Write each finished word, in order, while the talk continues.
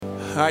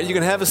All right, you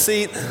can have a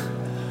seat.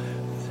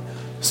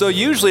 So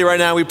usually right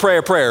now we pray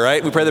a prayer,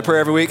 right? We pray the prayer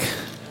every week.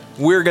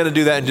 We're going to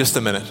do that in just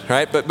a minute,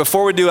 right? But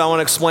before we do, I want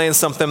to explain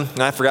something.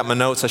 And I forgot my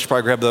notes. I should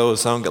probably grab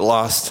those so I don't get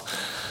lost.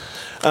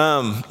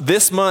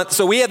 This month,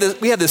 so we have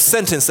this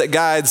sentence that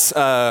guides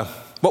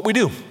what we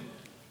do,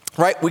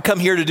 right? We come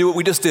here to do what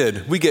we just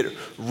did. We get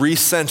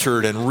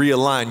recentered and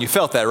realigned. You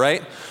felt that,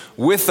 right?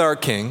 With our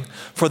King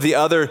for the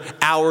other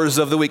hours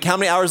of the week. How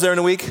many hours are there in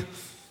a week?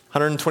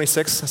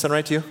 126, is that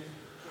right to you?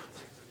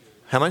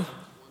 How many?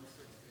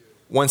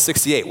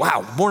 168.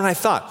 Wow, more than I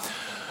thought.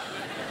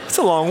 It's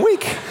a long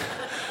week,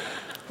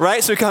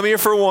 right? So we come here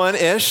for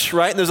one-ish,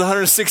 right? And there's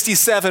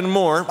 167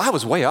 more. I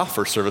was way off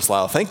first service,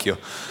 Lyle. Thank you.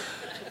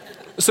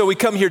 So we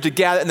come here to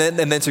gather and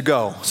then to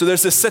go. So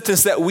there's this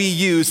sentence that we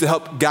use to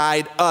help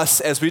guide us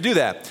as we do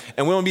that.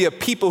 And we want to be a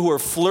people who are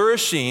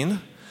flourishing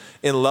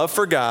in love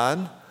for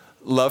God,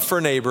 love for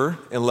neighbor,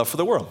 and love for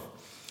the world.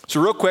 So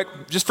real quick,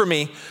 just for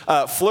me,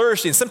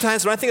 flourishing.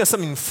 Sometimes when I think of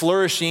something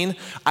flourishing,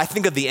 I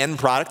think of the end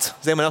product.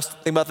 Does anyone else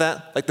think about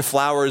that? Like the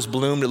flower is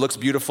bloomed, it looks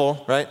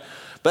beautiful, right?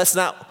 But that's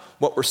not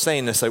what we're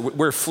saying necessarily.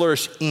 We're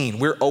flourishing.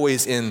 We're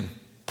always in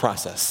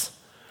process,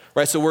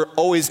 right? So we're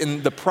always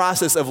in the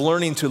process of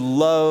learning to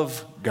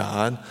love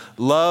God,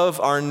 love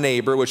our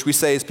neighbor, which we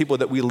say is people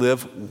that we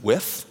live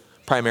with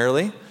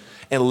primarily,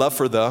 and love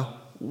for the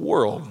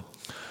world.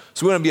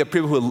 So we want to be a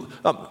people who,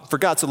 for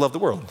God to love the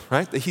world,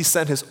 right? That he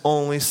sent his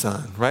only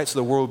son, right? So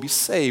the world will be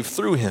saved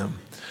through him.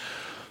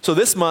 So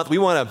this month, we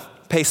want to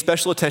pay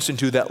special attention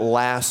to that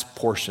last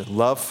portion,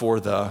 love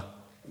for the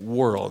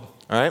world,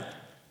 all right?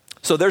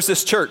 So there's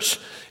this church.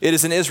 It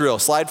is in Israel,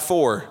 slide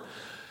 4.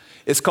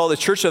 It's called the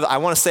Church of, I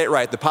want to say it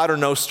right, the Pater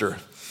Noster.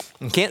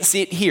 You can't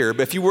see it here,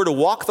 but if you were to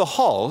walk the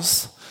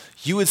halls,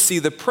 you would see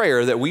the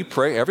prayer that we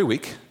pray every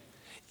week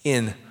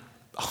in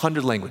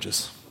 100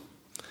 languages.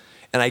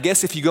 And I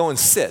guess if you go and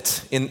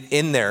sit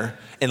in there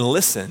and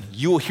listen,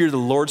 you will hear the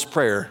Lord's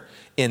Prayer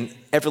in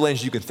every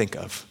language you can think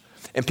of.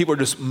 And people are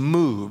just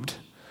moved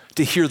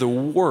to hear the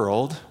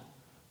world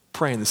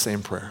praying the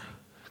same prayer.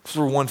 Because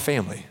we're one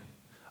family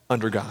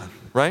under God,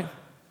 right?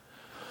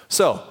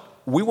 So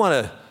we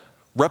want to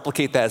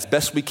replicate that as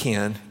best we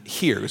can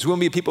here. Because we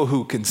want to be people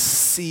who can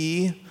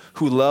see,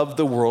 who love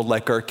the world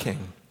like our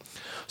King.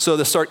 So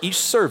to start each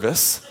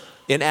service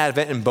in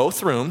Advent in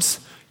both rooms,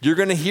 you're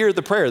going to hear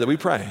the prayer that we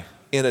pray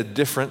in a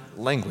different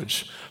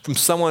language from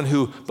someone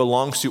who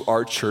belongs to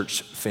our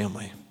church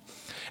family.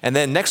 And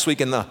then next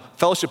week in the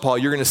fellowship hall,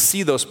 you're going to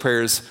see those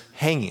prayers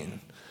hanging.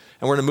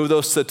 And we're going to move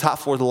those to the top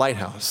floor of the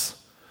lighthouse.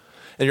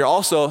 And you're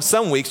also,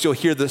 some weeks, you'll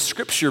hear the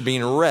scripture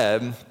being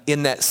read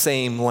in that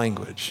same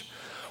language.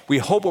 We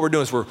hope what we're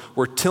doing is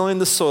we're tilling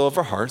the soil of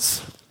our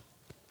hearts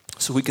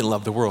so we can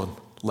love the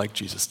world like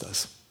Jesus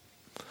does.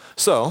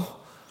 So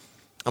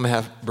I'm going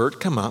to have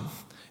Bert come up,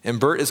 and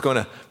Bert is going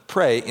to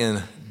pray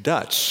in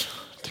Dutch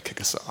to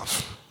kick us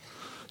off.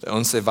 The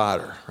Onze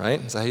Vader,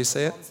 right? Is that how you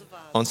say it?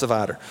 Onze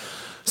Vader.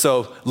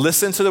 So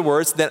listen to the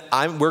words. Then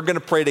we're going to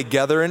pray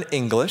together in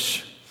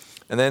English.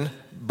 And then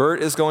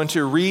Bert is going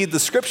to read the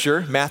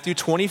scripture, Matthew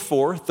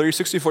 24,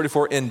 36 to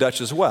 44 in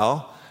Dutch as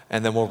well.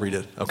 And then we'll read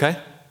it, okay?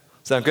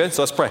 Sound good?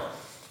 So let's pray.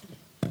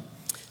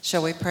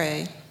 Shall we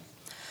pray?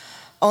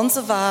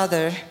 Onze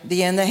Vader,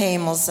 die in de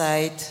hemel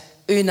zijt,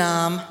 uw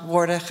naam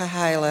worden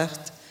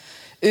geheiligd.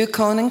 Uw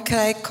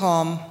koninkrijk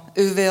kom,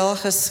 uw wil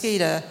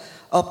geschieden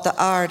op de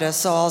aarde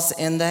zoals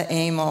in de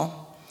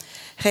hemel.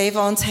 Geef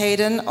ons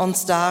heden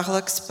ons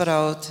dagelijks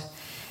brood.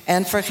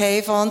 En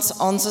vergeef ons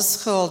onze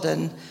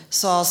schulden,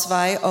 zoals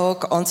wij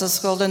ook onze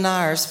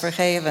schuldenaars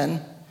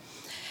vergeven.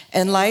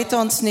 En leid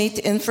ons niet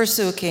in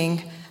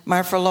verzoeking,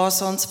 maar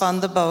verlos ons van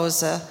de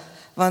boze.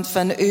 Want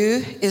van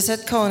u is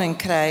het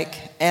koninkrijk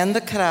en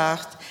de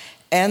kracht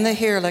en de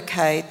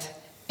heerlijkheid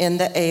in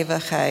de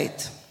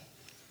eeuwigheid.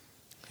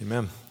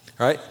 Amen.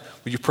 All right,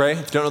 would you pray? If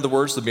you don't know the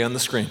words, they'll be on the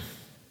screen.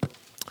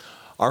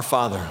 Our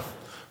Father,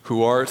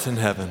 who art in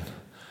heaven,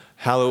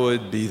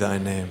 hallowed be thy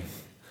name.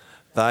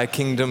 Thy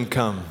kingdom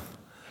come,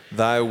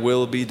 thy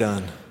will be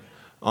done,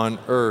 on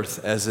earth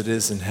as it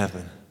is in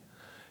heaven.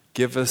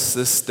 Give us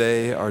this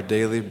day our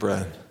daily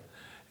bread,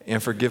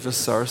 and forgive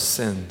us our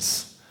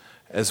sins,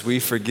 as we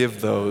forgive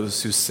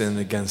those who sin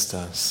against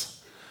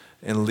us.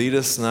 And lead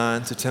us not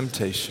into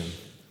temptation,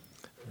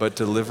 but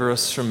deliver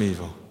us from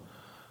evil.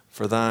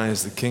 For thine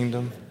is the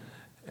kingdom,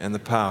 and the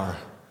power,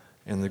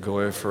 and the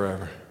glory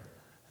forever.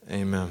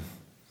 Amen.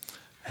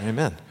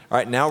 Amen. All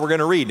right, now we're going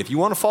to read. If you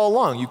want to follow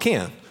along, you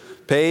can.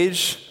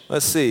 Page,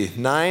 let's see,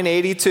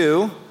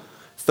 982,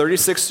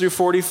 36 through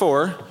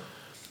 44.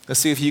 Let's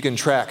see if you can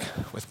track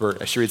with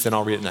Bert. As she reads, then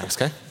I'll read it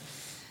next, okay?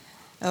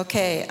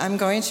 Okay, I'm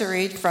going to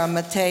read from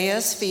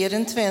Matthäus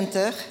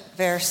 24,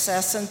 vers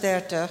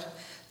 36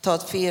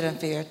 tot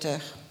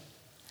 44.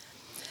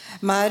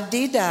 Maar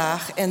die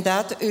dag en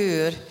dat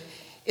uur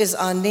is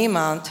aan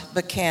niemand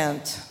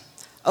bekend.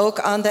 Ook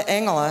aan de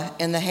engelen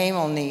in de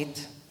hemel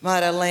niet,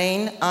 maar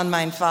alleen aan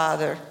mijn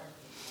Vader.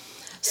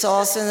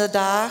 Zoals in de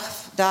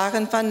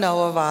dagen van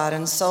Noach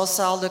waren, zo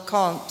zal de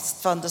komst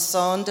van de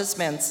Zoon des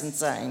Mensen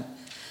zijn.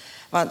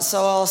 Want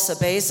zoals ze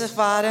bezig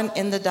waren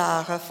in de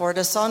dagen voor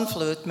de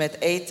zonvloed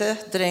met eten,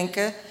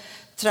 drinken,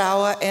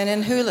 trouwen en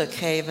een huwelijk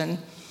geven,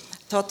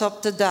 tot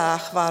op de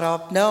dag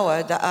waarop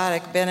Noach de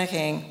ark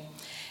binnenging,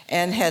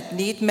 en het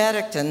niet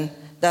merkten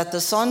dat de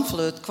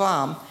zonvloed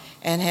kwam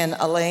en hen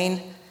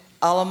alleen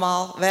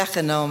allemaal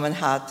weggenomen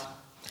had.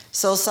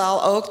 Zo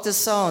zal ook de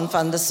zoon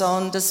van de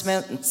zoon des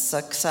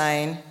mensen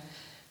zijn.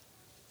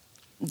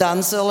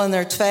 Dan zullen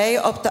er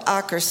 2 op de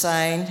akker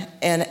zijn,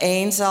 en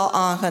 1 zal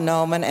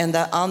aangenomen en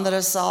de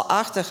andere zal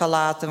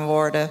achtergelaten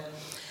worden.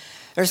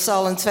 Er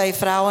zullen 2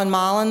 vrouwen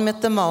malen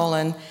met de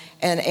molen,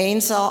 en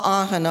 1 zal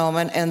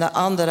aangenomen en de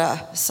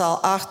andere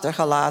zal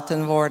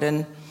achtergelaten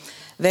worden.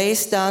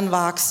 Wees dan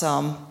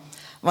waakzaam,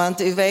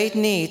 want u weet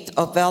niet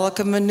op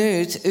welke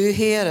minuut uw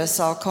Heere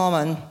zal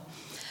komen.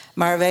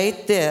 Maar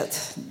weet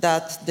dit,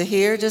 dat de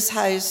Heer des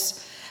huis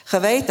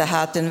geweten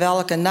had in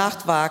welke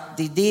nachtwaak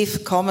die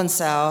dief komen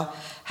zou,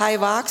 hij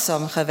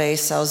waakzaam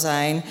geweest zou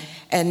zijn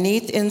en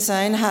niet in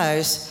zijn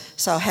huis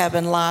zou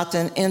hebben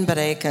laten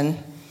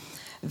inbreken.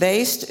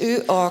 Wees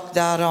u ook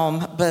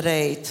daarom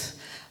bereid,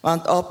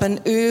 want op een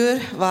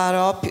uur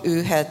waarop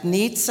u het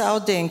niet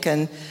zou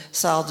denken,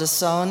 zal de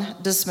Zoon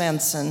des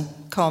Mensen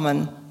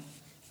komen.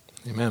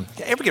 Amen.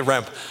 Yeah, we can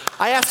ramp.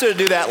 I asked her to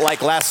do that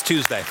like last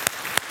Tuesday.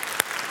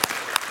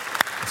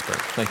 That's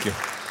great. Thank you.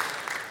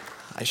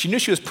 She knew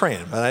she was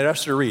praying, but I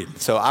asked her to read.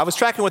 So I was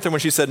tracking with her when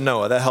she said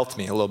Noah. That helped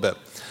me a little bit.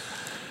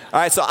 All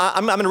right, so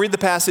I'm going to read the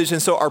passage.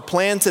 And so our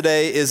plan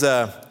today is,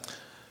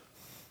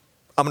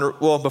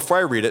 before I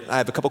read it, I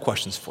have a couple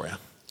questions for you. I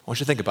want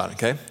you to think about it,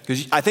 okay?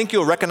 Because I think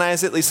you'll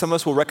recognize it. At least some of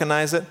us will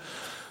recognize it.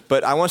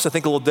 But I want us to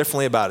think a little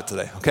differently about it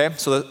today, okay?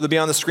 So they'll be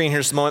on the screen here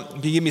in just a moment.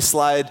 Can you give me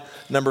slide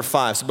number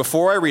 5? So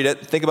before I read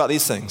it, think about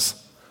these things.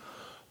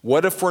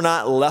 What if we're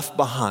not left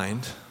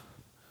behind,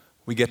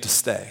 we get to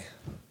stay?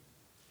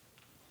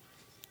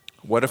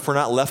 What if we're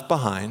not left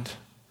behind,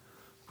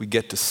 we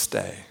get to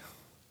stay?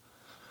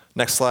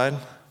 Next slide.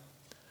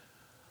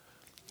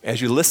 As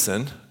you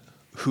listen,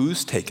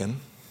 who's taken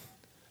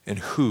and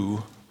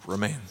who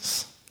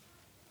remains?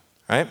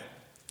 All right?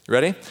 You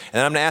ready?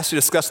 And I'm going to ask you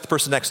to discuss with the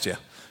person next to you.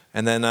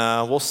 And then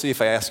we'll see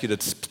if I ask you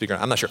to speak or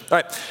not. I'm not sure. All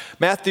right.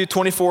 Matthew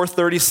 24,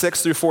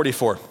 36 through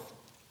 44.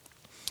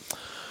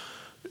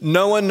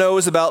 No one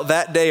knows about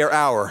that day or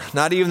hour,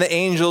 not even the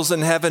angels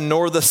in heaven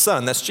nor the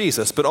Son, that's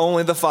Jesus, but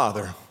only the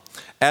Father.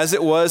 As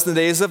it was in the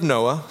days of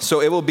Noah,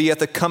 so it will be at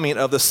the coming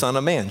of the Son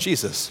of Man,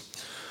 Jesus.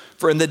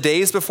 For in the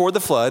days before the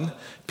flood,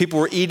 people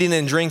were eating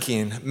and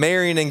drinking,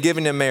 marrying and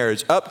giving in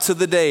marriage, up to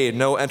the day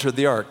Noah entered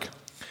the ark.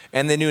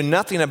 And they knew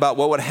nothing about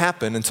what would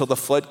happen until the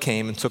flood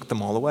came and took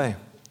them all away.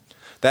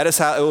 That is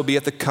how it will be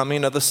at the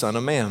coming of the Son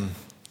of Man.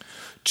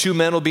 2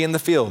 men will be in the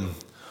field.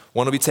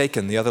 One will be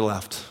taken, the other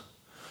left.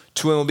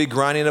 2 women will be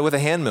grinding it with a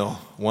handmill.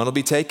 One will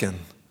be taken,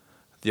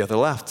 the other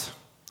left.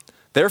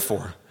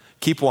 Therefore,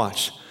 keep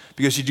watch,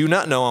 because you do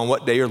not know on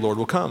what day your Lord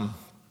will come.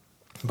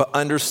 But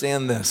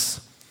understand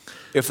this.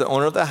 If the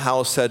owner of the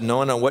house had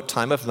known at what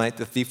time of night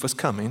the thief was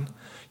coming,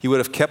 he would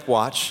have kept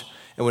watch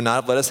and would not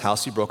have let his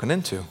house be broken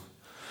into.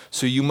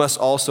 So you must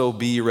also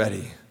be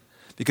ready,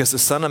 because the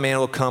Son of Man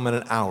will come in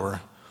an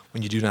hour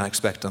when you do not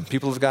expect him.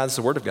 People of God, it's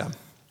the word of God.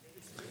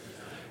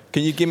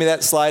 Can you give me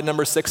that slide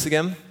number 6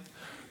 again?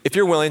 If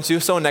you're willing to,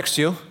 someone next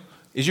to you,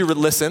 as you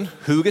listen,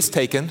 who gets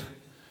taken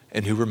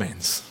and who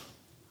remains?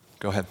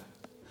 Go ahead.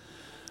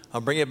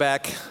 I'll bring it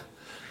back.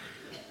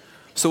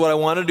 So what I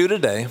want to do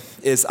today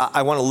is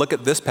I want to look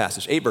at this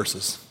passage, 8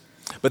 verses.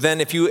 But then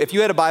if you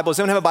had a Bible, does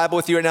anyone have a Bible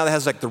with you right now that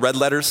has like the red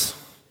letters?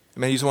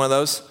 You may use one of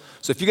those.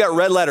 So if you got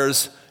red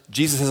letters,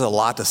 Jesus has a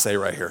lot to say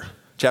right here.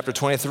 Chapter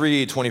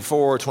 23,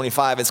 24,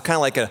 25, it's kind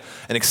of like an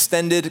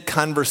extended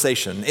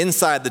conversation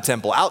inside the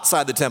temple,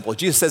 outside the temple.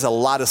 Jesus says a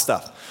lot of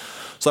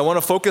stuff. So I want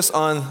to focus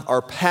on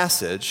our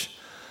passage,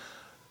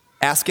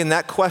 asking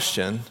that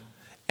question,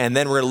 and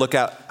then we're going to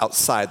look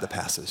outside the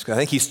passage. Because I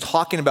think he's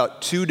talking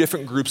about 2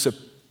 different groups of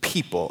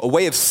people, a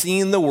way of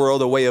seeing the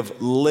world, a way of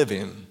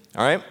living,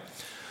 all right?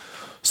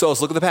 So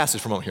let's look at the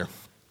passage for a moment here.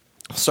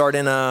 Start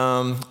in,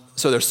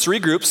 so there's 3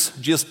 groups,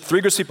 just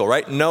 3 groups of people,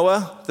 right?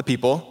 Noah, the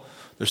people,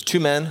 there's 2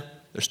 men,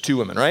 there's 2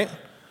 women, right?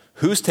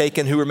 Who's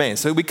taken, who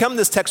remains? So we come to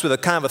this text with a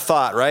kind of a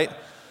thought, right?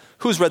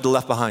 Who's read the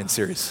Left Behind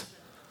series?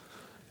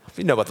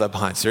 You know about the Left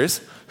Behind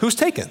series. Who's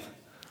taken?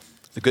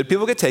 The good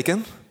people get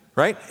taken,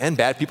 right? And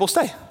bad people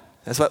stay.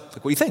 That's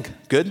what you think.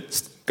 Good,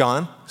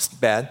 gone,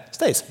 bad,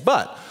 stays.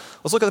 But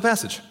let's look at the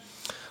passage.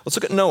 Let's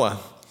look at Noah.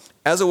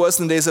 As it was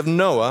in the days of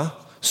Noah,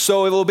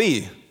 so it will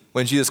be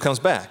when Jesus comes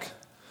back.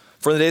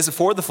 For in the days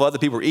before the flood, the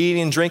people were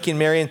eating, drinking,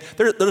 marrying.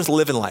 They're just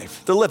living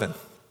life. They're living.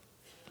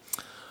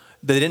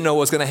 They didn't know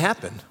what was going to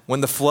happen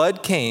when the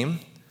flood came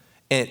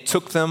and it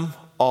took them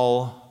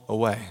all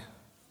away.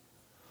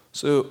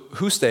 So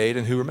who stayed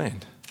and who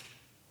remained?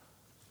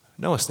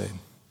 Noah stayed.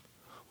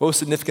 What was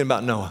significant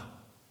about Noah?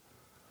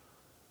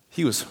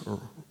 He was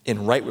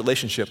in right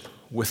relationship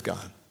with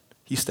God.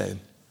 He stayed.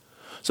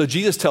 So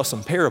Jesus tells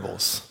some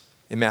parables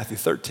in Matthew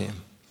 13.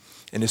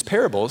 In his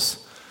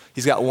parables,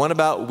 he's got one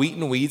about wheat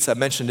and weeds. I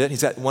mentioned it.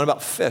 He's got one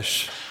about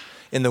fish.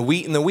 In the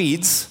wheat and the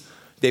weeds,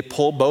 They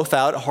pull both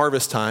out at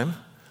harvest time.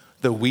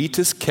 The wheat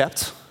is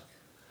kept.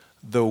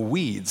 The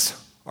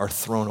weeds are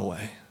thrown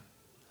away.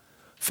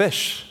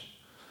 Fish.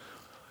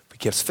 He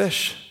keeps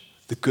fish.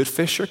 The good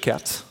fish are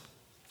kept.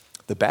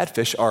 The bad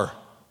fish are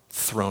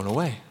thrown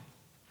away.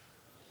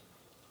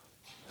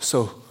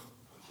 So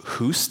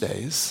who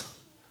stays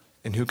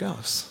and who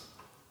goes?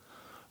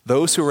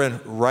 Those who are in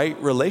right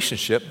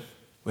relationship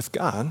with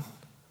God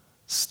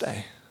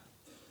stay.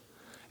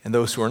 And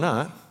those who are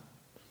not,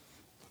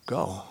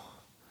 go.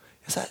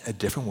 Is that a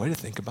different way to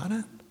think about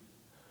it?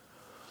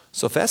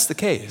 So if that's the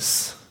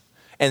case,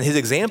 and his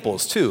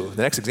examples too,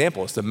 the next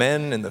example is the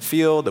men in the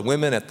field, the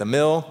women at the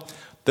mill,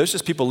 there's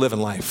just people living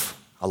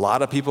life. A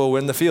lot of people were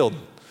in the field.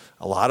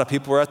 A lot of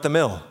people were at the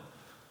mill.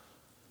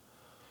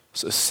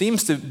 So it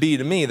seems to be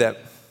to me that,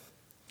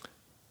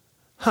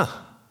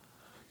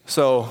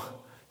 So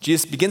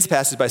Jesus begins the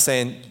passage by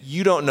saying,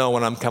 you don't know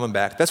when I'm coming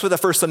back. That's what the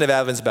first Sunday of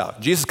Advent is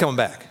about. Jesus is coming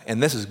back.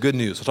 And this is good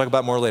news. We'll talk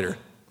about more later.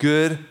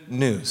 Good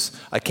news.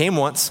 I came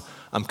once.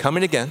 I'm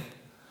coming again.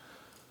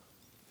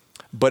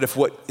 But if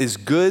what is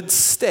good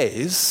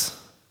stays,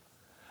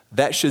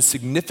 that should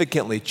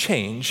significantly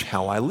change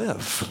how I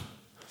live.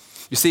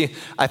 You see,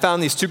 I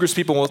found these two groups of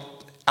people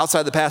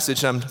outside the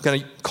passage, and I'm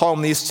going to call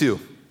them these two.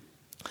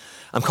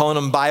 I'm calling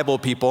them Bible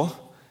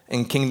people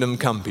and kingdom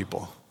come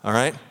people, all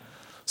right?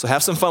 So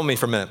have some fun with me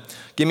for a minute.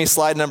 Give me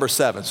slide number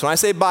 7. So when I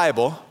say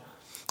Bible,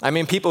 I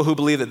mean people who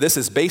believe that this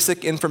is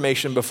basic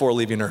information before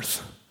leaving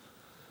earth.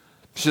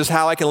 It's just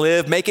how I can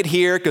live, make it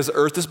here, because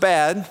earth is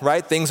bad,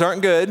 right? Things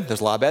aren't good.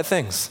 There's a lot of bad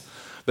things.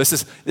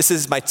 This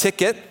is my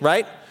ticket,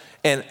 right?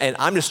 And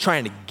I'm just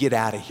trying to get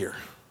out of here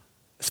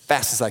as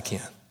fast as I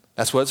can.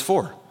 That's what it's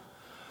for.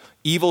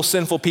 Evil,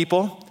 sinful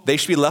people, they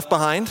should be left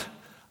behind.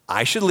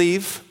 I should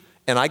leave,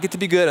 and I get to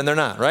be good, and they're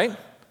not, right?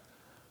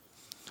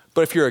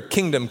 But if you're a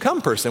kingdom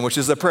come person, which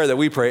is a prayer that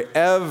we pray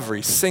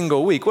every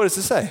single week, what does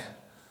it say?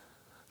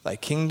 Thy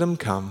kingdom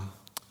come,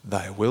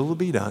 thy will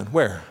be done.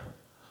 Where?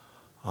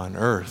 On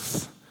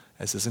earth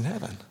as is in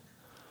heaven.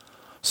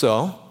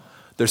 So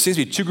there seems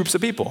to be two groups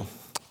of people.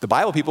 The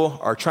Bible people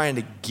are trying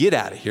to get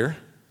out of here,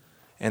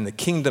 and the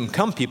kingdom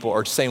come people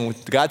are saying,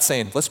 God's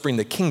saying, let's bring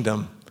the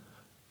kingdom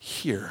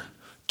here.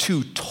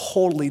 Two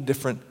totally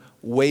different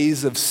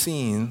ways of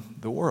seeing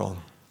the world.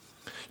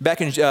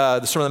 Back in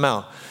the Sermon on the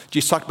Mount,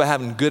 Jesus talked about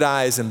having good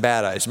eyes and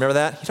bad eyes. Remember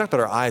that? He talked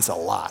about our eyes a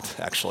lot,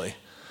 actually.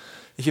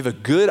 If you have a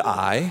good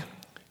eye,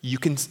 you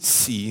can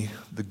see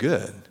the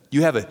good.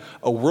 You have a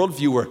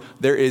worldview where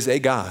there is a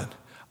God.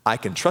 I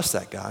can trust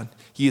that God.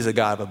 He is a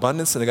God of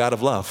abundance and a God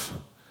of love.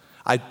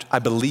 I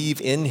believe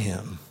in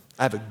him.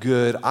 I have a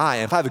good eye.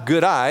 And if I have a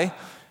good eye,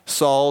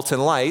 salt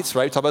and lights,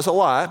 right? We talk about this a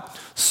lot.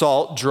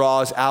 Salt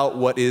draws out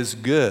what is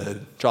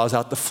good, draws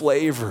out the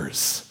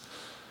flavors.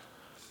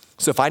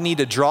 So if I need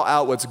to draw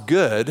out what's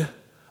good,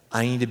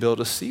 I need to be able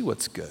to see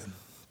what's good.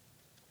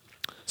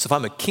 So if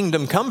I'm a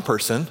kingdom come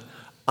person,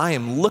 I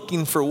am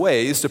looking for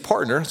ways to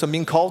partner, so I'm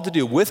being called to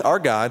do with our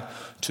God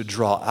to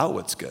draw out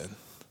what's good.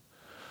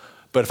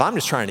 But if I'm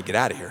just trying to get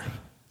out of here,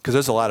 because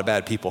there's a lot of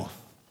bad people,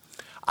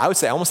 I would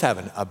say I almost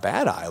have a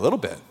bad eye a little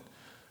bit.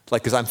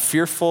 Like, because I'm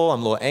fearful,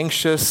 I'm a little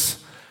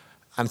anxious,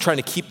 I'm trying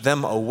to keep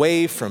them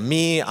away from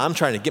me, I'm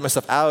trying to get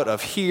myself out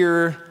of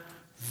here.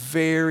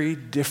 Very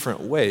different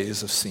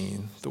ways of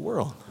seeing the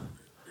world.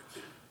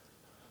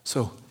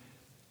 So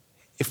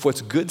if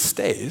what's good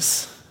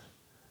stays,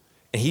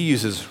 and he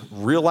uses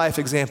real life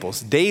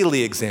examples,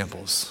 daily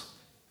examples,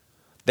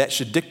 that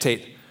should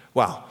dictate,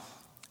 wow,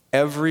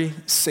 every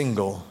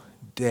single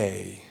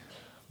day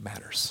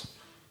matters.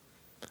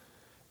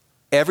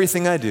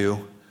 Everything I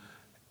do,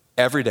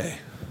 every day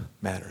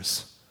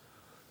matters.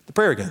 The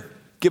prayer again,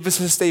 give us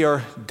this day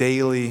our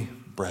daily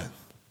bread.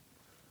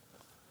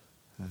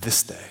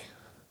 This day.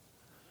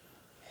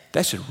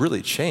 That should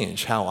really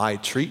change how I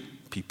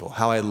treat people,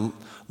 how I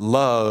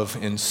love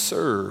and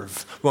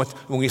serve.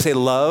 When we say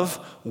love,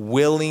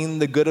 willing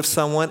the good of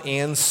someone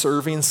and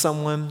serving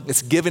someone,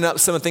 it's giving up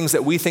some of the things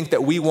that we think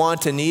that we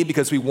want and need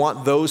because we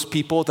want those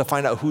people to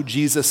find out who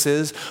Jesus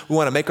is. We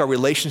want to make our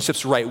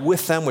relationships right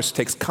with them, which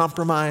takes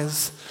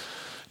compromise,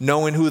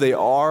 knowing who they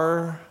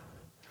are.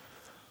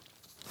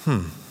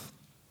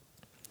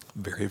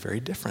 Very, very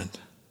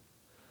different.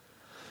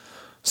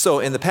 So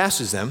in the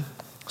passage then,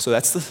 so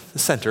that's the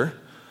center.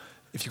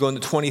 If you go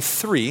into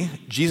 23,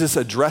 Jesus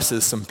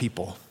addresses some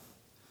people.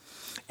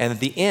 And at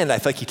the end, I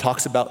feel like he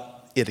talks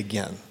about it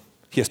again.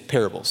 He has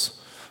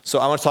parables. So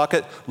I want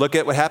to look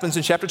at what happens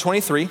in chapter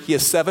 23. He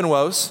has 7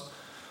 woes.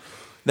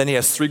 Then he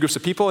has 3 groups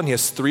of people, and he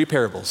has 3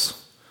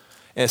 parables.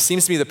 And it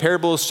seems to me the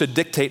parables should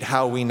dictate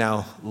how we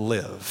now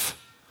live.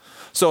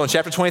 So in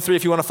chapter 23,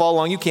 if you want to follow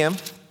along, you can.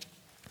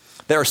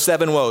 There are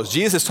 7 woes.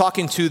 Jesus is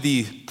talking to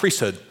the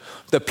priesthood,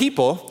 the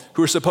people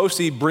who are supposed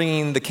to be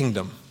bringing the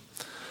kingdom.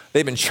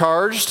 They've been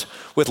charged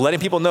with letting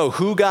people know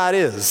who God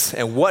is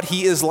and what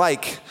he is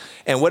like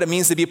and what it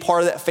means to be a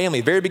part of that family.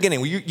 Very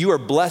beginning, you are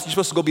blessed. You're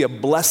supposed to go be a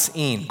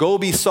blessing. Go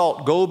be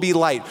salt. Go be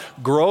light.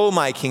 Grow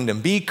my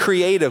kingdom. Be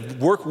creative.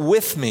 Work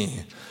with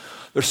me.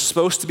 They're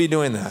supposed to be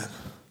doing that.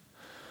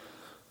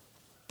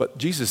 But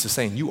Jesus is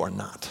saying, you are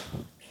not.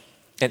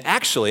 And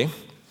actually,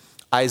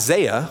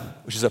 Isaiah,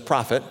 which is a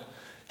prophet,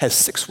 has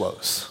 6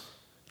 woes.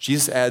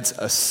 Jesus adds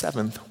a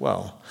 7th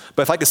woe.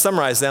 But if I could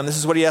summarize them, this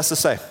is what he has to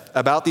say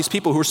about these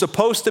people who are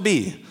supposed to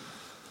be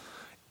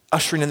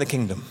ushering in the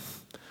kingdom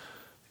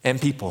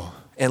and people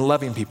and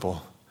loving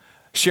people,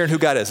 sharing who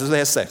God is. This is what he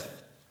has to say.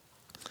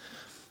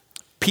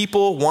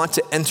 People want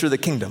to enter the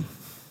kingdom,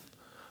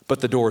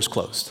 but the door is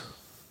closed.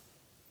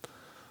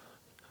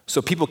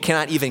 So people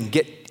cannot even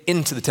get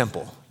into the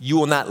temple. You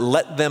will not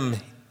let them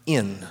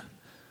in.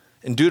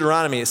 In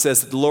Deuteronomy, it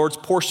says that the Lord's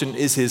portion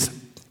is his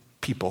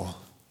people.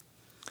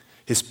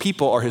 His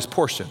people are his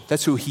portion.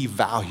 That's who he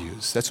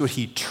values. That's what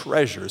he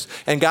treasures.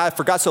 And God,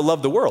 for God so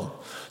loved the world.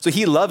 So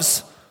he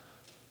loves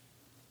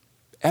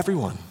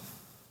everyone.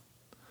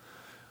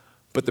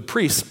 But the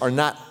priests are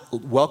not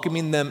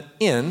welcoming them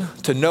in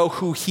to know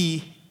who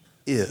he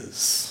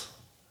is.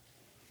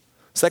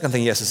 Second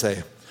thing he has to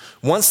say,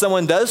 once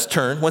someone does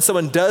turn, once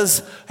someone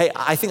does, hey,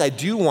 I think I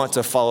do want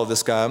to follow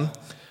this God,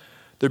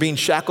 they're being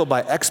shackled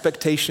by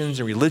expectations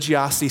and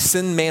religiosity,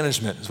 sin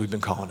management, as we've been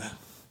calling it,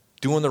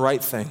 doing the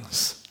right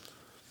things.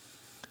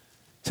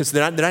 Since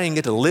they're not even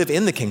get to live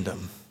in the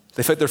kingdom,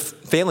 they feel like they're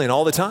failing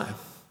all the time.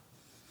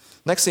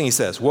 Next thing he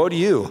says, woe to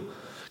you,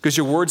 because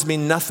your words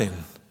mean nothing.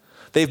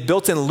 They've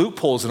built in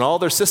loopholes in all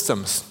their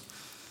systems,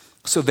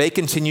 so they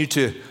continue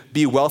to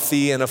be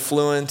wealthy and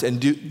affluent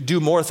and do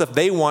more stuff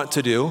they want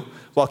to do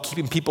while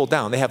keeping people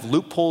down. They have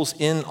loopholes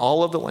in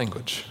all of the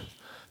language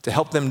to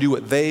help them do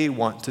what they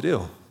want to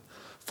do.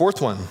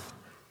 Fourth one,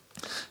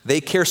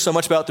 they care so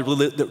much about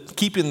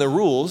keeping the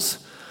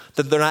rules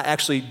that they're not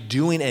actually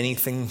doing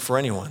anything for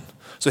anyone.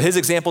 So his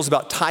example is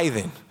about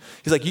tithing.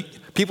 He's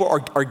like, people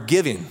are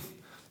giving.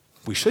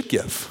 We should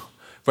give.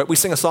 Right? We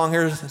sing a song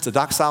here, it's a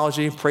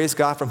doxology, praise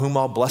God from whom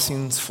all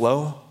blessings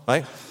flow,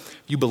 right?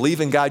 You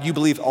believe in God, you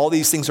believe all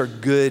these things are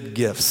good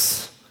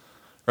gifts,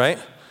 right?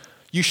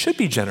 You should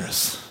be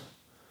generous,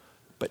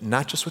 but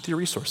not just with your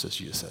resources,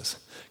 Jesus says.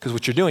 Because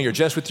what you're doing, you're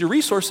generous with your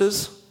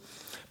resources,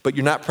 but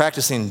you're not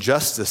practicing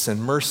justice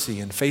and mercy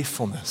and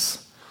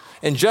faithfulness.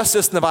 And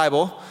justice in the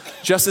Bible,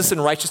 justice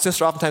and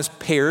righteousness are oftentimes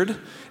paired.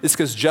 It's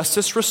because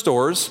justice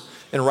restores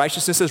and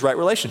righteousness is right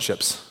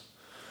relationships.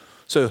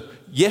 So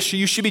yes,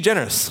 you should be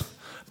generous,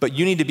 but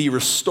you need to be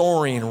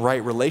restoring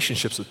right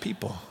relationships with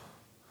people.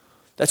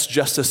 That's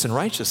justice and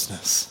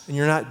righteousness, and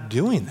you're not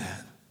doing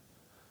that.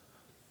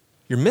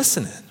 You're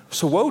missing it.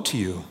 So woe to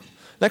you.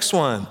 Next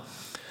one.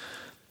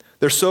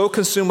 They're so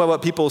consumed by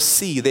what people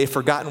see, they've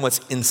forgotten what's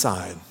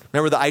inside.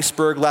 Remember the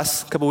iceberg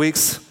last couple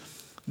weeks?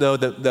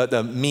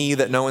 The me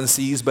that no one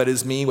sees but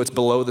is me, what's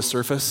below the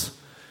surface.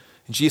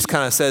 And Jesus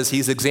kind of says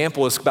his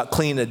example is about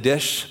cleaning a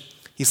dish.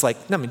 He's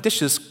like, no, I mean,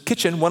 dishes,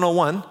 kitchen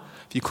 101.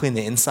 If you clean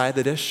the inside of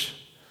the dish,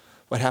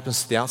 what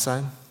happens to the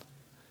outside?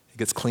 It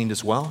gets cleaned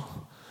as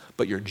well,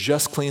 but you're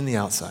just cleaning the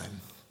outside.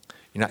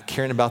 You're not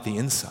caring about the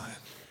inside.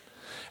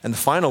 And the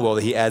final woe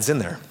that he adds in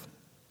there,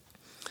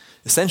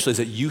 essentially, is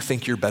that you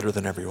think you're better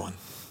than everyone.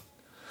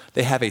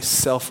 They have a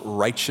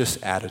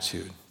self-righteous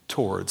attitude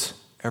towards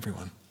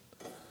everyone.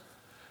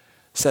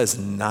 Says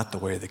not the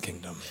way of the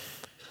kingdom.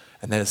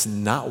 And that is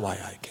not why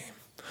I came.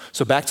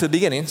 So back to the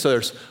beginning. So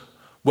there's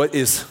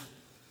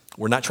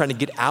we're not trying to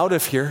get out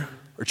of here.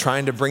 We're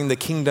trying to bring the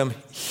kingdom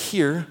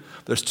here.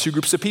 There's 2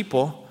 groups of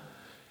people.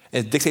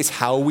 And it dictates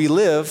how we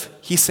live.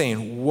 He's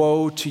saying,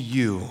 woe to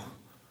you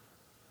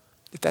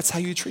if that's how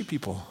you treat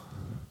people.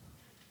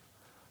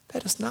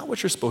 That is not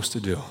what you're supposed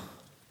to do.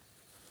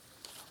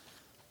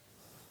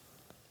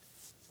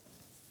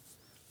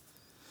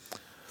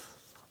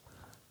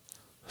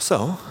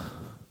 So,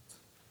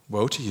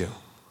 woe to you.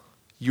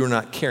 You're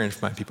not caring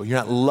for my people. You're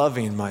not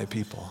loving my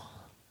people.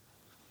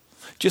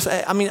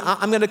 I'm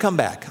going to come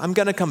back. I'm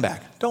going to come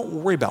back. Don't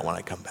worry about when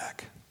I come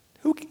back.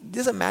 It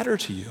doesn't matter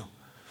to you.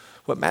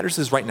 What matters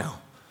is right now.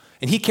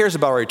 And he cares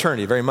about our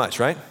eternity very much,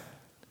 right?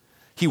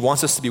 He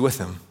wants us to be with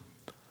him.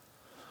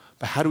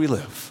 But how do we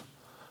live?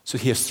 So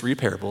he has 3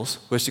 parables,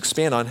 which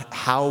expand on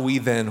how we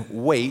then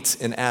wait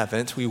in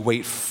Advent. We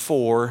wait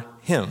for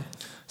him.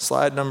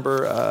 Slide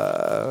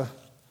number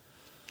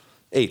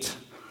 8.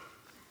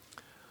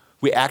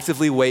 We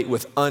actively wait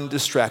with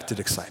undistracted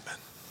excitement.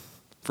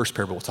 First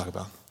parable we'll talk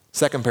about.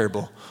 Second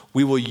parable,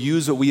 we will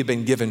use what we have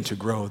been given to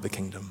grow the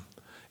kingdom.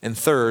 And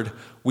third,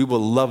 we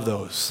will love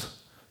those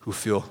who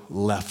feel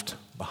left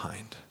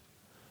behind.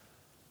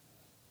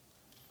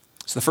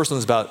 So the first one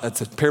is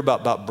it's a parable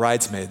about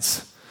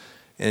bridesmaids.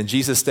 In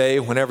Jesus' day,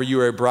 whenever you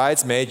were a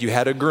bridesmaid, you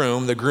had a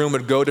groom. The groom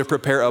would go to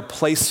prepare a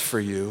place for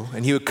you,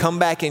 and he would come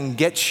back and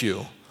get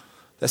you.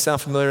 That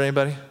sound familiar to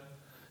anybody?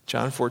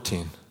 John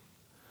 14.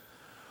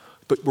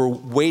 But we're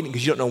waiting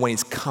because you don't know when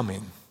he's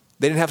coming.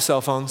 They didn't have cell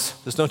phones.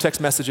 There's no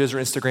text messages or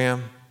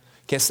Instagram.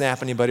 Can't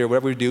snap anybody or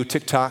whatever we do,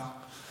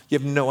 TikTok. You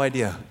have no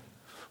idea.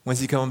 When's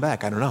he coming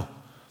back? I don't know.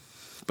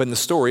 But in the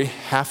story,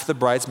 half the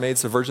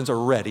bridesmaids, the virgins, are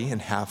ready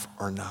and half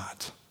are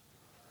not.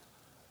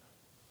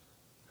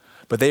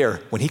 But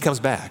when he comes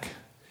back,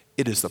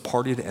 it is the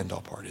party to end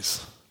all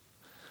parties.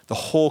 The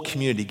whole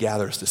community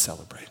gathers to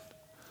celebrate.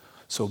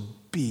 So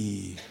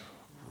be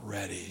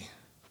ready.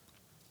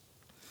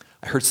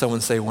 I heard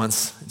someone say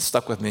once, it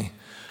stuck with me,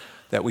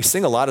 that we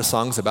sing a lot of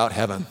songs about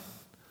heaven,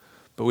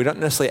 but we don't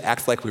necessarily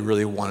act like we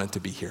really wanted to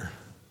be here.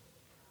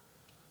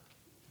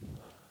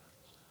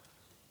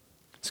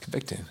 It's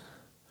convicting.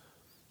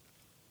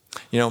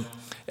 You know,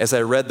 as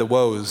I read the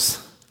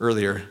woes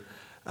earlier,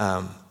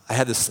 I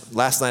had this,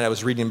 last night I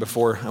was reading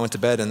before I went to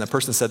bed, and the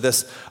person said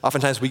this,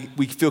 oftentimes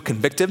we feel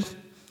convicted,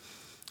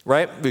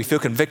 right? We feel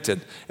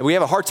convicted. And we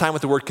have a hard time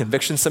with the word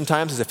conviction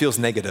sometimes as it feels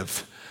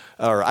negative.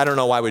 Or I don't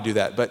know why we do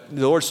that, but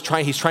the Lord's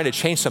he's trying to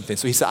change something.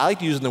 So he said, I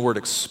like using the word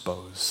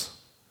expose.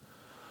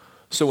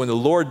 So when the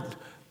Lord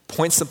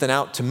points something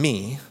out to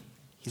me,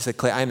 he said,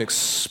 Clay, I am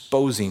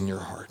exposing your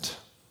heart.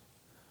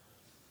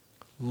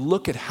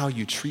 Look at how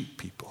you treat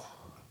people.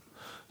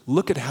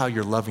 Look at how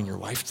you're loving your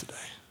wife today.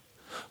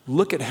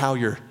 Look at how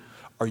he's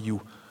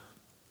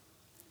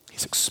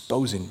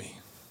exposing me.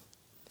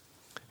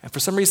 And for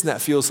some reason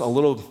that feels a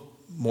little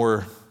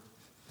more,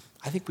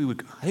 I think we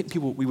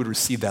would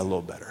receive that a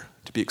little better,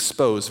 to be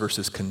exposed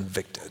versus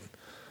convicted.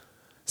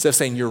 Instead of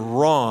saying you're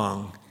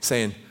wrong,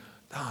 saying,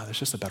 there's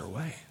just a better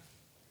way.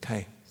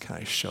 Okay, can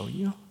I show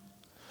you?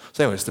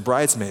 So anyways, the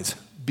bridesmaids,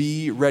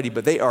 be ready,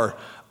 but they are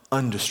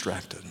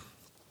undistracted.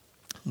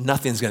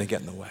 Nothing's going to get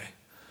in the way.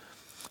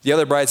 The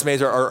other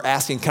bridesmaids are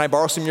asking, can I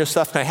borrow some of your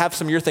stuff? Can I have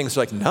some of your things?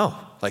 They're like, no.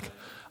 Like,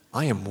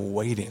 I am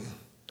waiting.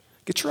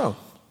 Get your own.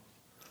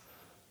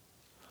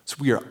 So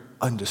we are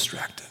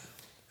undistracted,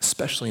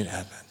 especially in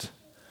Advent.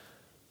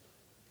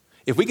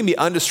 If we can be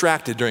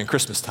undistracted during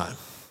Christmas time,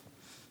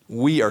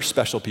 we are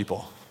special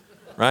people,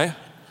 right?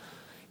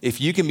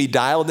 If you can be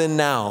dialed in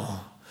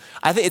now,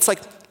 I think it's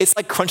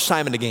like crunch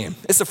time in the game.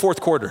 It's the fourth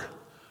quarter,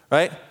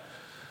 right?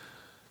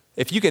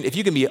 If you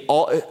can be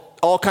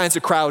all kinds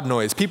of crowd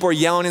noise, people are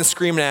yelling and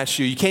screaming at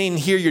you, you can't even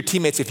hear your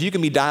teammates. If you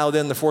can be dialed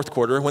in the fourth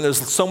quarter when there's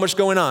so much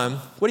going on,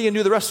 what are you gonna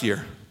do the rest of the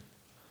year?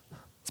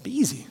 It's be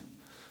easy,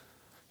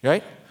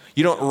 right?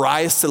 You don't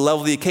rise to the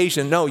level of the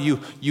occasion. No,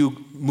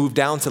 you move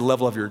down to the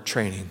level of your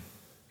training.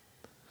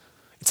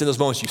 It's in those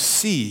moments you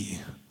see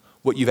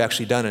what you've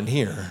actually done in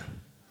here,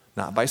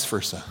 not vice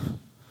versa.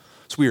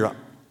 So we are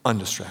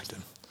undistracted.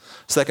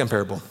 Second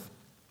parable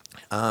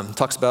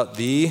talks about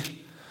the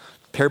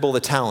parable of the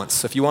talents.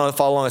 So if you want to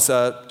follow along, it's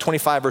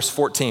 25 verse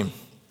 14.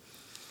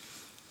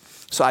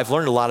 So I've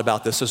learned a lot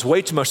about this. There's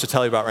way too much to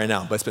tell you about right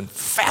now, but it's been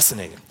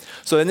fascinating.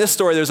 So in this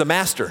story, there's a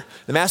master.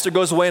 The master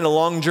goes away on a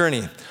long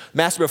journey. The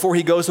master, before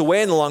he goes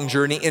away on the long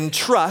journey,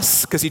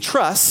 entrusts, because he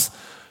trusts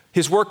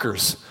his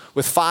workers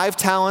with 5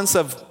 talents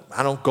of,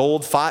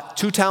 gold,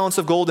 2 talents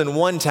of gold and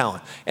 1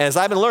 talent. And as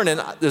I've been learning,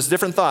 there's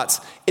different thoughts.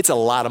 It's a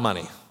lot of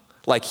money.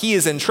 Like he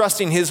is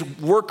entrusting his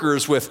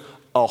workers with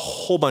a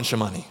whole bunch of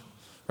money,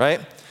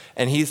 right?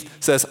 And he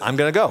says, I'm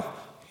going to go.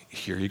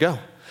 Here you go.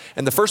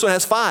 And the first one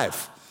has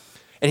 5.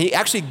 And he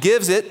actually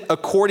gives it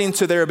according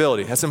to their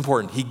ability. That's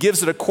important. He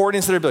gives it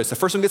according to their ability. So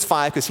the first one gets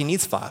 5 because he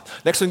needs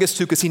 5. Next one gets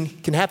 2 because he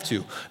can have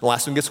 2. The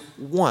last one gets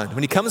 1.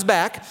 When he comes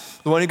back,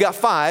 the one who got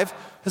 5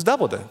 has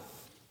doubled it.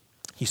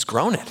 He's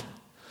grown it.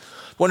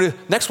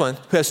 Next one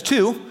who has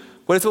 2,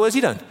 what has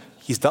he done?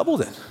 He's doubled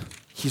it.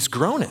 He's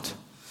grown it.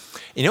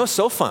 You know what's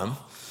so fun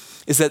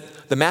is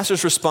that the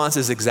master's response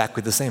is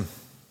exactly the same.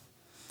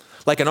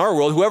 Like in our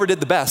world, whoever did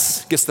the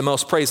best gets the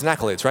most praise and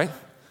accolades, right?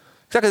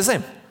 Exactly the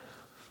same.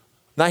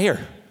 Not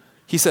here.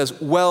 He says,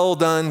 well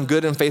done,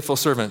 good and faithful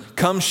servant.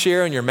 Come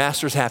share in your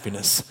master's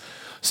happiness.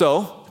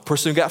 So, the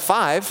person who got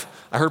 5,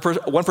 I heard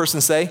one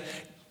person say,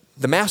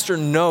 the master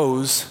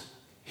knows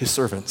his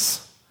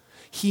servants.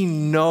 He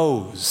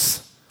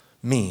knows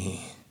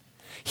me.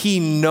 He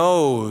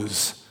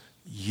knows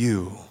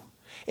you.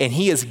 And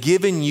he has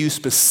given you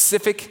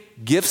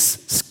specific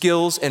gifts,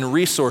 skills, and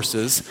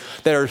resources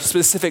that are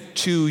specific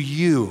to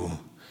you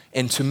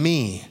and to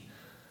me.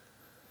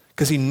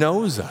 Because he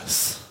knows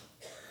us.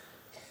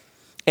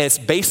 And it's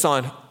based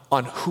on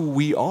who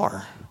we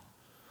are.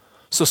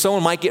 So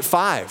someone might get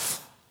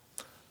 5.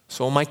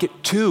 Someone might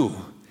get 2.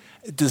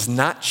 It does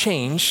not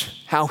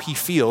change how he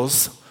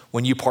feels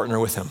when you partner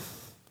with him.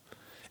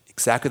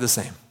 Exactly the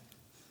same.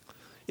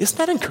 Isn't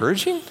that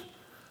encouraging?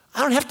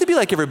 I don't have to be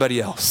like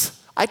everybody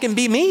else. I can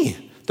be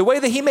me, the way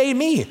that he made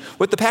me,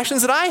 with the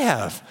passions that I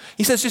have.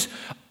 He says just,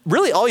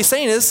 really all he's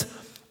saying is,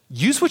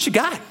 use what you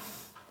got.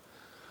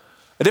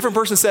 A different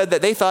person said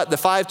that they thought the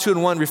 5, 2,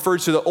 and 1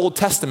 referred to the Old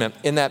Testament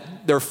in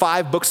that there are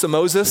 5 books of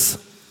Moses.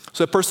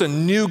 So a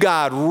person knew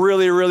God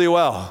really, really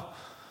well.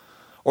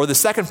 Or the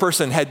second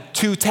person had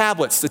 2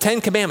 tablets, the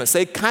 10 Commandments.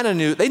 They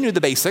knew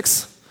the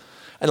basics.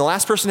 And the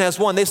last person has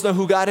 1. They just know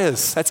who God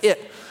is. That's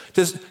it.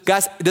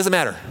 Guys, it doesn't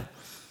matter.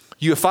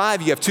 You have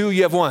 5, you have 2,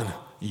 you have 1.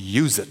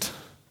 Use it.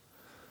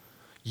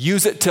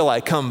 Use it till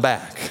I come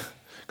back,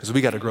 because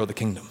we got to grow the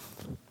kingdom.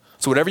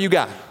 So whatever you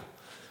got.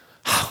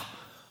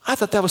 I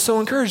thought that was so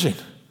encouraging.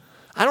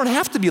 I don't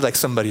have to be like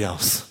somebody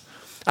else.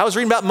 I was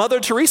reading about Mother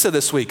Teresa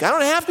this week. I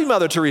don't have to be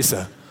Mother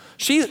Teresa.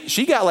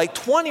 She got like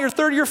 20 or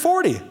 30 or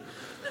 40,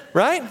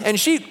 right? And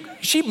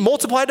she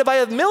multiplied it by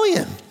 1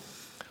 million.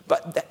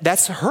 But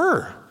that's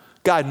her.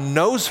 God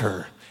knows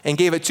her, and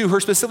gave it to her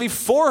specifically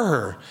for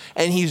her.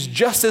 And he's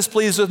just as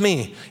pleased with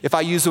me if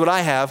I use what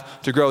I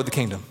have to grow the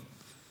kingdom.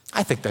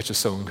 I think that's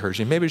just so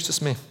encouraging. Maybe it's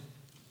just me.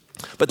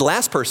 But the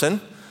last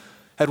person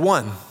had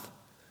one.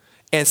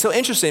 And it's so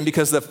interesting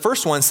because the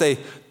first one so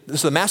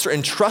the master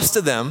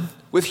entrusted them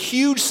with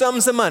huge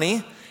sums of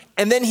money,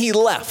 and then he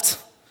left,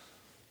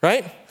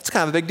 right? It's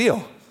kind of a big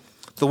deal.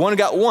 The one who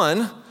got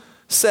one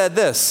said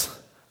this.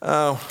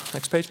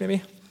 Next page,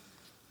 maybe.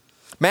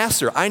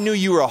 Master, I knew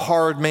you were a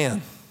hard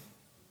man.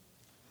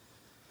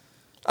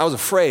 I was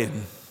afraid,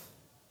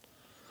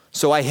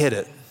 so I hid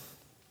it.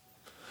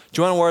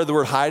 Do you want to know where the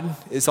word hide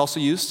is also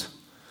used?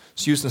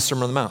 It's used in the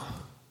Sermon on the Mount.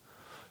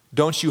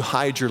 Don't you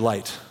hide your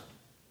light.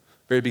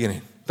 Very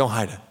beginning. Don't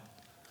hide it.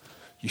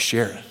 You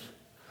share it.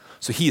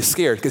 So he is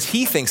scared because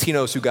he thinks he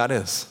knows who God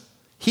is.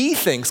 He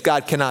thinks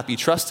God cannot be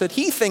trusted.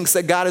 He thinks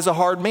that God is a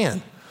hard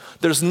man.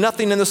 There's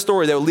nothing in the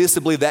story that would lead us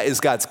to believe that is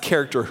God's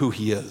character, who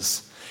he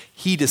is.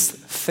 He just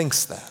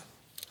thinks that.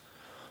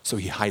 So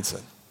he hides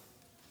it.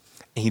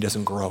 And he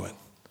doesn't grow it.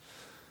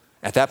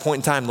 At that point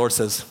in time, the Lord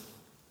says,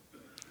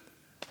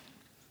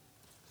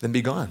 then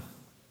be gone.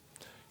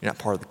 You're not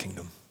part of the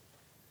kingdom,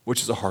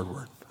 which is a hard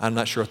word. I'm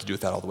not sure what to do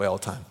with that all the way all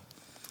the time.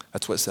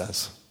 That's what it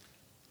says.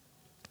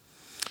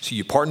 So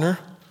you partner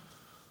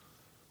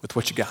with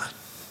what you got.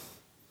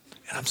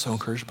 And I'm so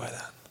encouraged by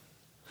that.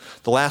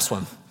 The last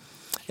one,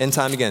 end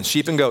time again,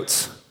 sheep and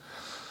goats.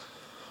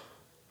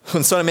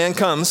 When the Son of Man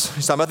comes,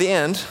 he's talking about the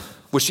end,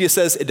 which Jesus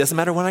says, it doesn't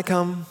matter when I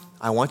come.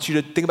 I want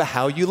you to think about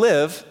how you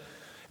live.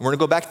 And we're going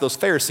to go back to those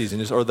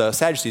Pharisees or the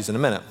Sadducees in a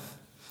minute.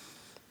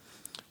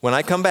 When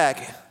I come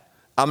back,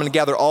 I'm going to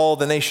gather all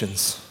the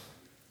nations,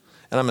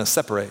 and I'm going to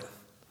separate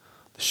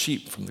the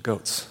sheep from the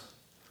goats.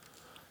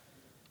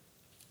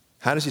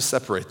 How does he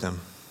separate them?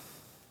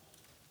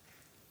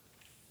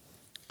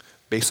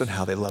 Based on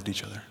how they loved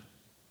each other.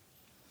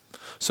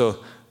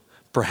 So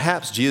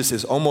perhaps Jesus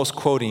is almost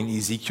quoting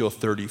Ezekiel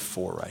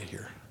 34 right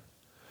here.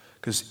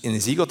 Because in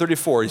Ezekiel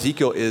 34,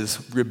 Ezekiel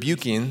is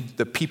rebuking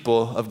the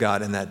people of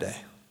God in that day.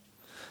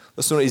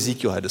 Listen to what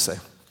Ezekiel had to say.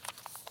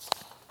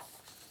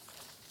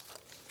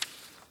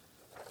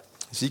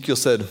 Ezekiel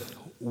said,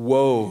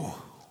 woe,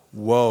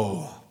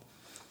 woe.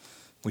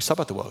 We talk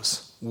about the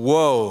woes.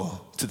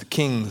 Woe to the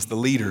kings, the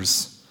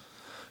leaders,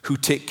 who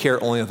take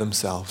care only of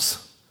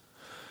themselves.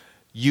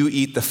 You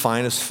eat the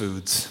finest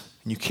foods,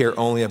 and you care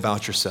only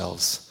about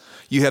yourselves.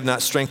 You have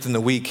not strengthened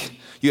the weak.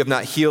 You have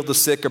not healed the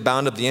sick or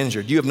bound up the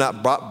injured. You have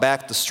not brought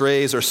back the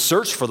strays or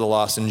searched for the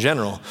lost in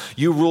general.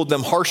 You ruled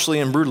them harshly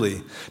and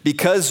brutally.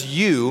 Because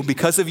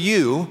of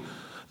you,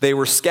 they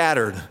were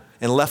scattered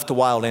and left to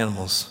wild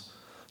animals.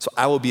 So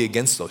I will be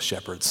against those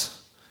shepherds.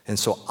 And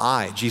so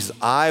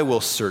I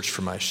will search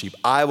for my sheep.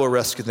 I will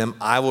rescue them.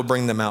 I will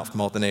bring them out from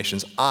all the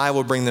nations. I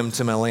will bring them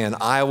to my land.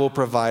 I will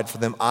provide for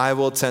them. I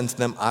will tend to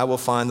them. I will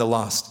find the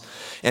lost.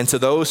 And to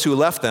those who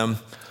left them,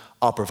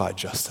 I'll provide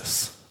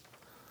justice.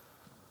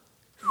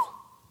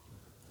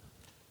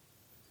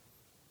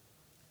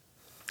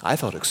 I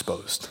felt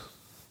exposed.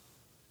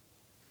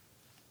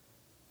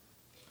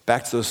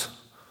 Back to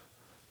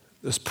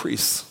those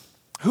priests.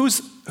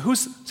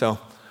 So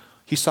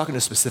he's talking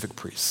to specific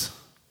priests.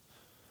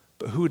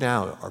 But who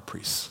now are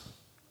priests?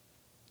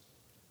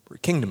 We're a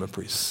kingdom of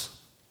priests,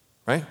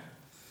 right?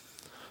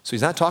 So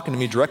he's not talking to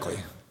me directly,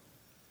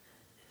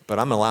 but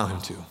I'm going to allow him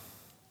to.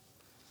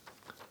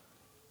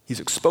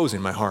 He's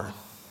exposing my heart.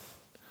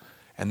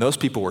 And those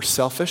people were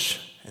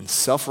selfish and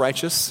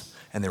self-righteous,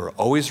 and they were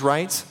always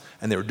right,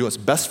 and they were doing what's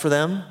best for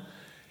them.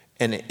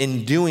 And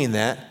in doing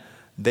that,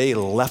 they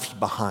left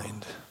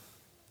behind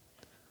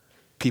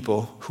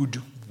people who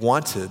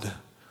wanted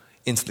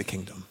into the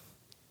kingdom.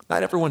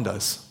 Not everyone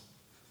does.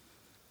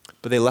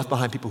 But they left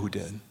behind people who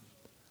did.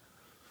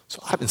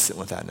 So I've been sitting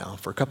with that now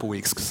for a couple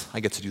weeks because I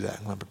get to do that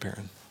when I'm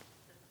preparing.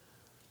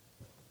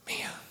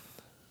 Man.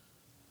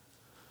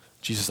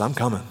 Jesus, I'm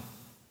coming.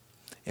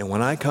 And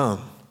when I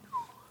come,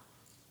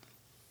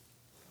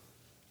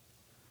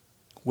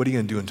 what are you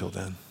going to do until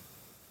then?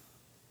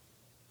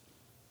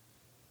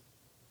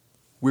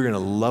 We're going to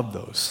love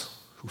those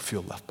who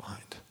feel left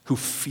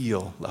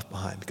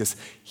behind, because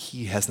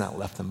he has not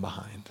left them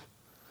behind.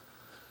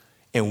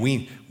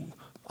 And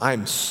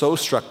I'm so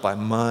struck by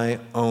my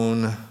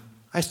own,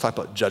 I just talked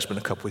about judgment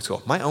a couple weeks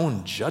ago, my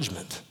own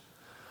judgment.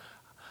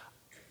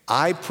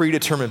 I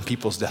predetermine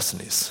people's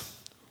destinies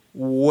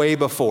way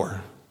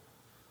before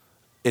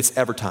it's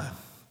ever time.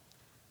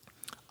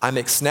 I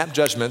make snap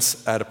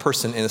judgments at a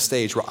person in a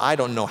stage where I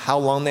don't know how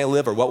long they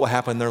live or what will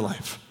happen in their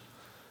life.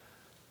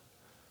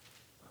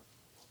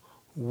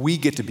 We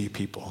get to be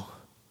people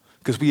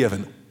because we have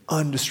an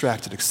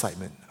undistracted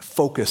excitement,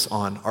 focus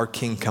on our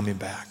King coming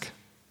back.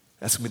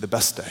 That's going to be the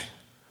best day.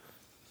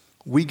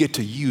 We get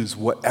to use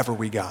whatever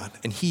we got,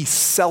 and he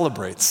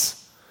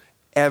celebrates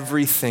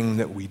everything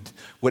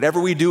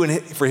whatever we do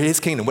for his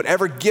kingdom,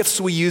 whatever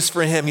gifts we use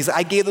for him. He's like,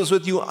 I gave those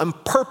with you on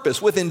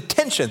purpose, with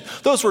intention.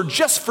 Those were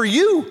just for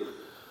you.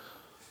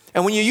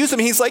 And when you use them,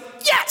 he's like,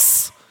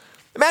 yes!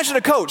 Imagine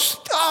a coach.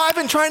 Oh, I've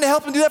been trying to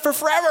help him do that for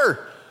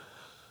forever.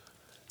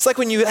 It's like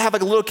when you have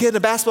like a little kid in a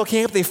basketball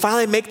camp, they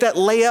finally make that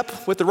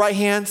layup with the right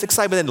hand. It's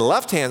exciting, but then the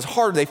left hand's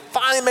hard. They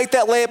finally make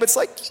that layup. It's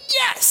like,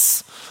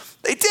 yes,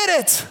 they did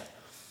it.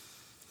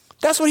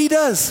 That's what he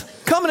does.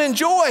 Come and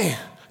enjoy.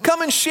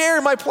 Come and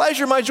share my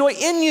pleasure, my joy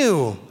in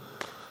you.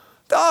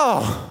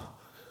 Oh,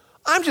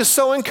 I'm just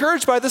so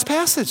encouraged by this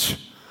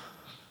passage.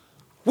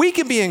 We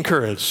can be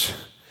encouraged,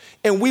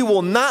 and we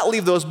will not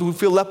leave those who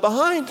feel left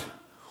behind.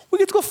 We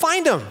get to go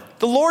find them.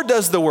 The Lord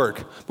does the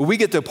work, but we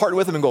get to partner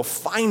with him and go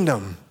find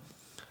them.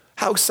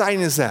 How exciting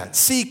is that?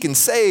 Seek and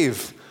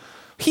save.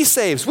 He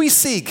saves, we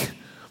seek.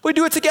 We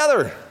do it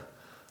together.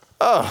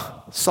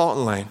 Oh, salt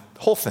and light,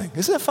 the whole thing.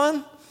 Isn't it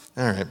fun?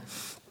 All right.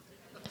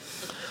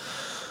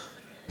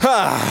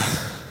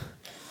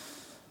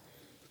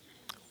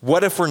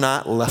 What if we're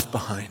not left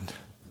behind?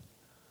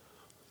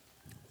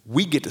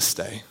 We get to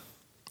stay.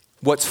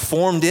 What's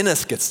formed in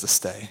us gets to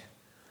stay.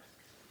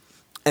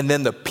 And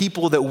then the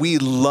people that we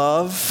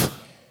love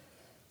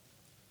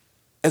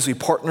as we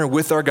partner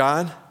with our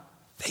God,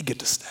 they get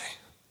to stay.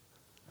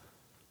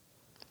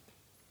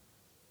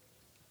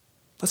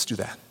 Let's do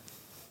that.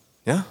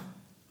 Yeah?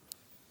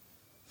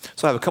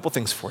 So I have a couple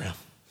things for you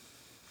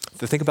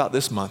to think about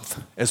this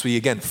month as we,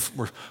 again,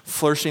 we're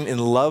flourishing in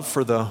love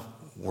for the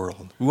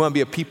world. We want to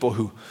be a people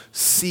who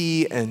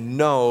see and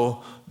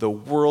know the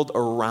world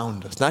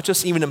around us, not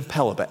just even in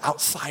Pella, but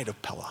outside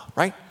of Pella,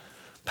 right?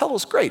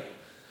 Pella's great.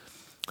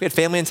 We had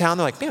family in town,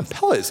 they're like, man,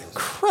 Pella is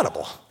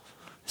incredible.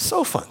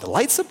 So fun. The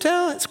lights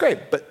uptown, it's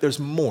great, but there's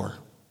more,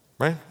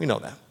 right? We know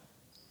that.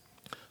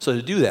 So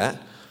to do that,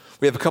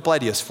 we have a couple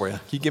ideas for you.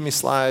 Can you give me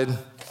slide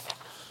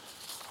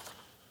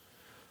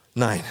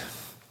 9?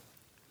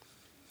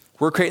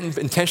 We're creating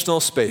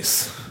intentional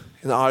space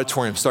in the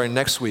auditorium starting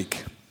next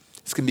week.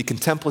 It's going to be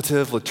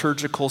contemplative,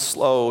 liturgical,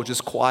 slow,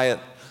 just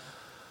quiet,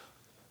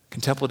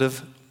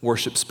 contemplative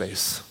worship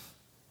space.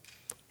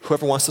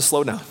 Whoever wants to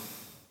slow down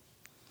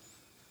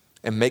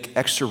and make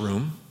extra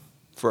room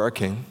for our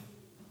King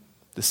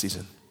this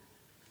season.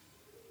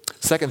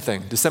 Second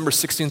thing, December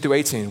 16 through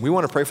 18, we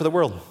want to pray for the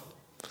world.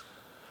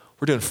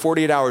 We're doing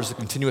 48 hours of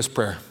continuous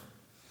prayer.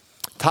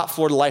 Top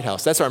floor of the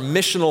lighthouse. That's our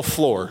missional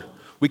floor.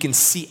 We can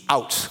see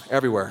out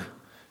everywhere.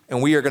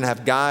 And we are going to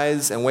have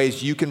guides and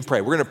ways you can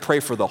pray. We're going to pray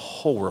for the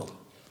whole world.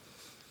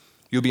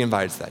 You'll be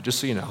invited to that, just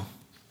so you know.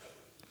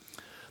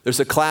 There's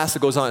a class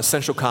that goes on at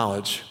Central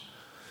College.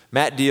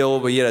 Matt Deal,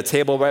 we had a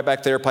table right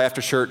back there, probably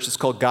after church. It's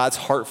called God's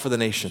Heart for the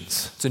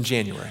Nations. It's in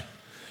January.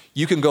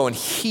 You can go and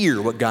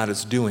hear what God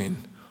is doing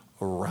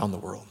around the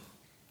world.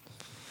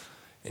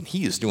 And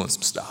he is doing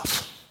some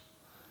stuff.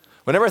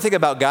 Whenever I think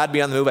about God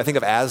being on the move, I think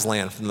of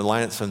Aslan from the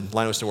Lioness and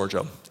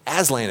Wardrobe.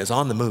 Aslan is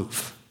on the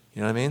move.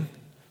 You know what I mean?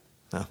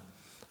 No,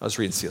 I was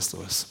reading C.S.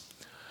 Lewis.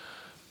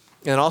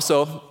 And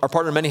also, our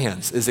partner Many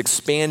Hands is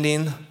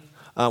expanding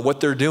what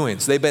they're doing.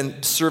 So they've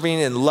been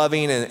serving and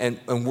loving and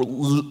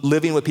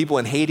living with people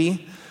in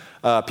Haiti.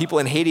 People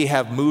in Haiti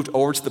have moved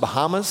over to the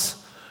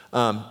Bahamas.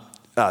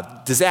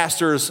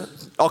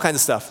 Disasters, all kinds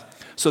of stuff.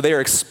 So they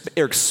are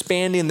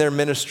expanding their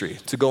ministry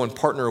to go and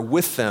partner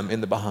with them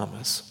in the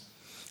Bahamas.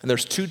 And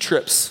there's 2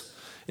 trips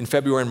in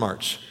February and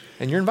March,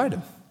 and you're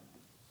invited.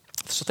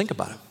 So think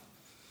about it.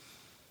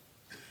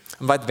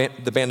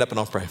 Invite the band up and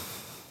I'll pray.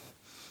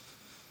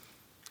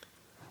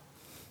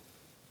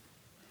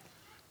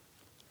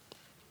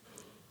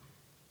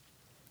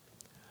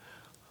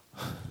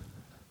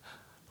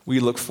 We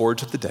look forward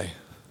to the day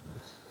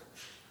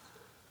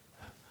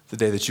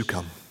that you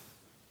come.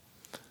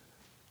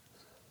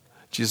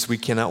 Jesus, we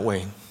cannot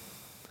wait.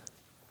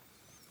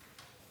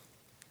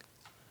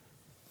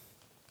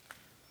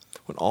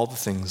 When all the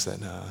things that,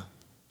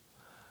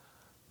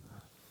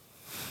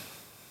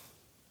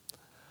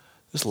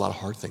 there's a lot of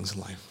hard things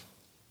in life.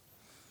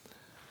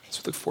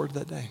 So we look forward to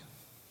that day.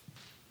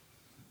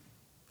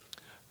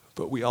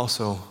 But we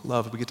also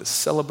love, we get to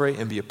celebrate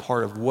and be a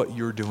part of what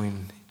you're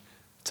doing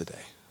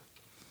today.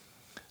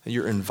 And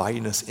you're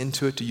inviting us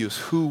into it to use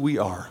who we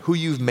are, who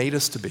you've made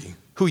us to be,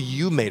 who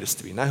you made us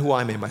to be, not who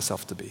I made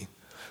myself to be,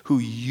 who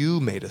you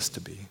made us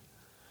to be.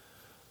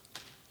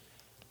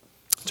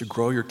 To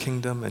grow your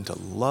kingdom and to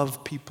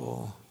love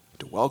people,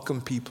 to welcome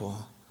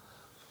people.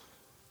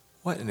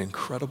 What an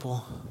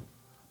incredible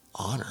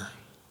honor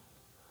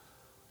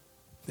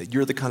that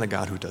you're the kind of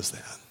God who does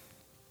that.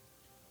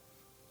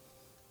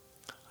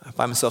 I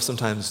find myself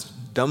sometimes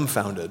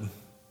dumbfounded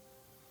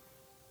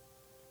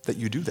that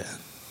you do that.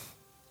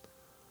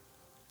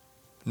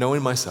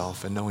 Knowing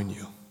myself and knowing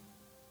you.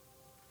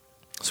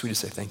 So we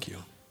just say thank you.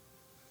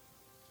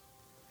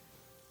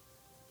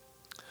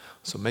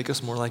 So make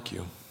us more like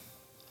you.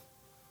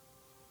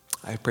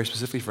 I pray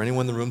specifically for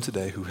anyone in the room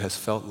today who has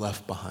felt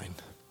left behind.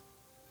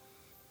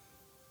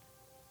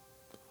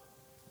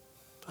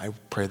 I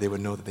pray they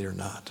would know that they are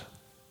not.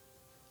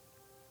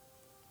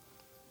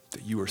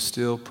 That you are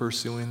still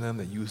pursuing them,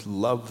 that you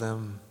love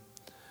them.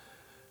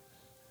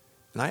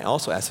 And I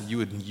also ask that you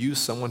would use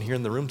someone here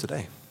in the room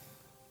today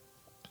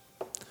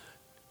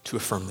to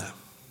affirm that.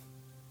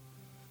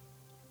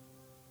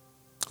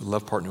 I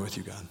love partnering with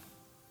you, God.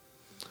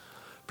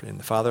 Pray in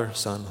the Father,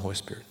 Son, and Holy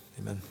Spirit.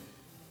 Amen.